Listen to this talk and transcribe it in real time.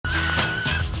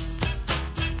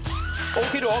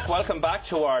Okie doke, welcome back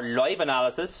to our live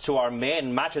analysis, to our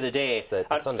main match of the day. It's the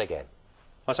Sunday game.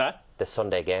 What's that? The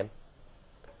Sunday game.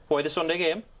 Why the Sunday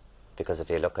game? Because if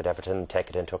you look at Everton and take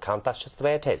it into account, that's just the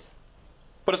way it is.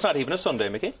 But it's not even a Sunday,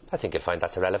 Mickey. I think you'll find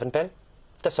that's irrelevant, Bill.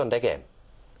 The Sunday game.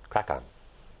 Crack on.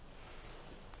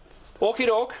 Okie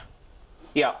doke.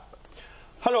 Yeah.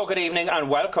 Hello, good evening and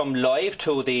welcome live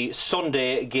to the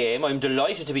Sunday game. I'm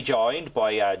delighted to be joined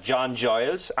by John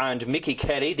Giles and Micky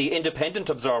Kelly, the independent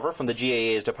observer from the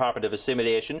GAA's Department of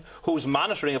Assimilation, who's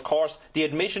monitoring, of course, the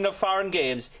admission of foreign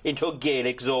games into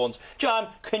Gaelic zones. John,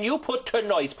 can you put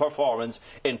tonight's performance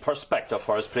in perspective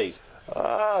for us, please?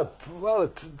 Well,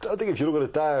 I think if you look at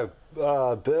it there,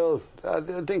 Bill, I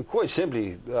think quite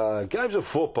simply, games of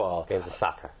football. Games of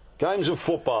soccer. Games of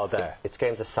football there. It's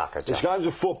games of soccer, John. It's games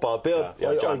of football, Bill.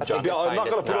 Yeah, John, I'm not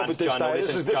going to put up with this. John,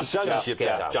 This is censorship.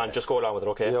 John, just go along with it,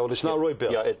 OK? Yeah, well, it's not right,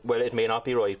 Bill. Yeah, well, it may not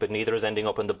be right, but neither is ending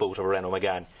up in the boot of Renault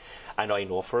McGann. And I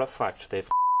know for a fact they've...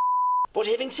 But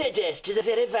having said that, it is a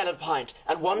very valid point,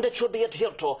 and one that should be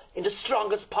adhered to in the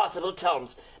strongest possible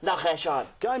terms. Sean.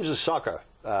 Games of soccer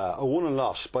are won and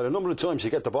lost by the number of times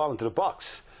you get the ball into the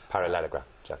box. Parallelogram,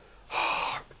 John.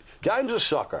 Games of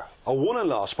soccer are won and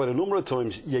lost by the number of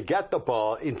times you get the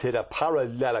ball into the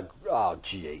parallelogram. Oh,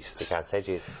 Jesus. You can't say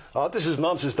Jesus. Oh, this is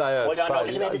nonsense there. Hold on, what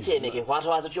was you meant to say, Mickey? What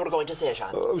was it you were going to say,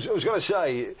 Sean? I was going to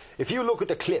say, if you look at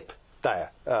the clip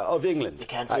there of England... You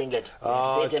can't say England. You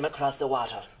have to say them across the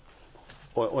water.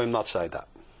 I'm not saying that.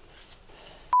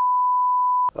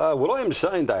 What I am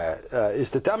saying there is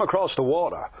that them across the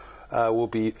water will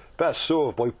be best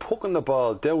served by pucking the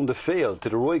ball down the field to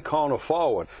the right corner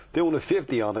forward, doing a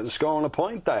 50 on it and scoring a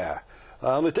point there.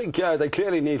 I think they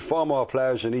clearly need 4 more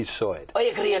players on each side. I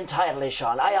agree entirely,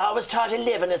 Sean. I always thought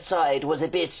 11 aside was a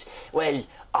bit, well,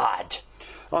 odd.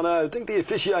 And I think the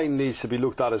officiating needs to be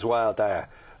looked at as well there.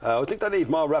 I think they need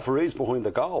more referees behind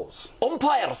the goals.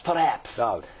 Umpires, perhaps.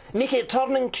 No. Mickey,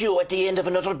 turning to you at the end of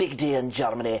another big day in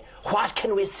Germany, what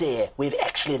can we say we've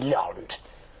actually learned?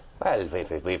 Well,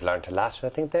 we've learnt a lot,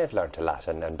 and I think they've learnt a lot.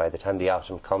 And by the time the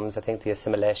autumn comes, I think the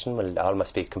assimilation will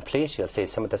almost be complete. You'll see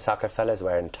some of the soccer fellas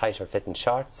wearing tighter fitting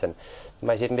shorts, and they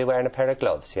might even be wearing a pair of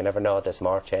gloves. You never know, there's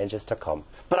more changes to come.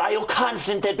 But are you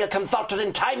confident they'll be converted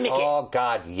in time, Mickey? Oh,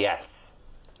 God, yes.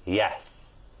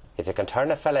 Yes. If you can turn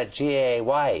a fella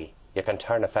GAY, you can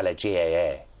turn a fella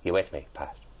GAA. You with me,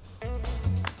 Pat?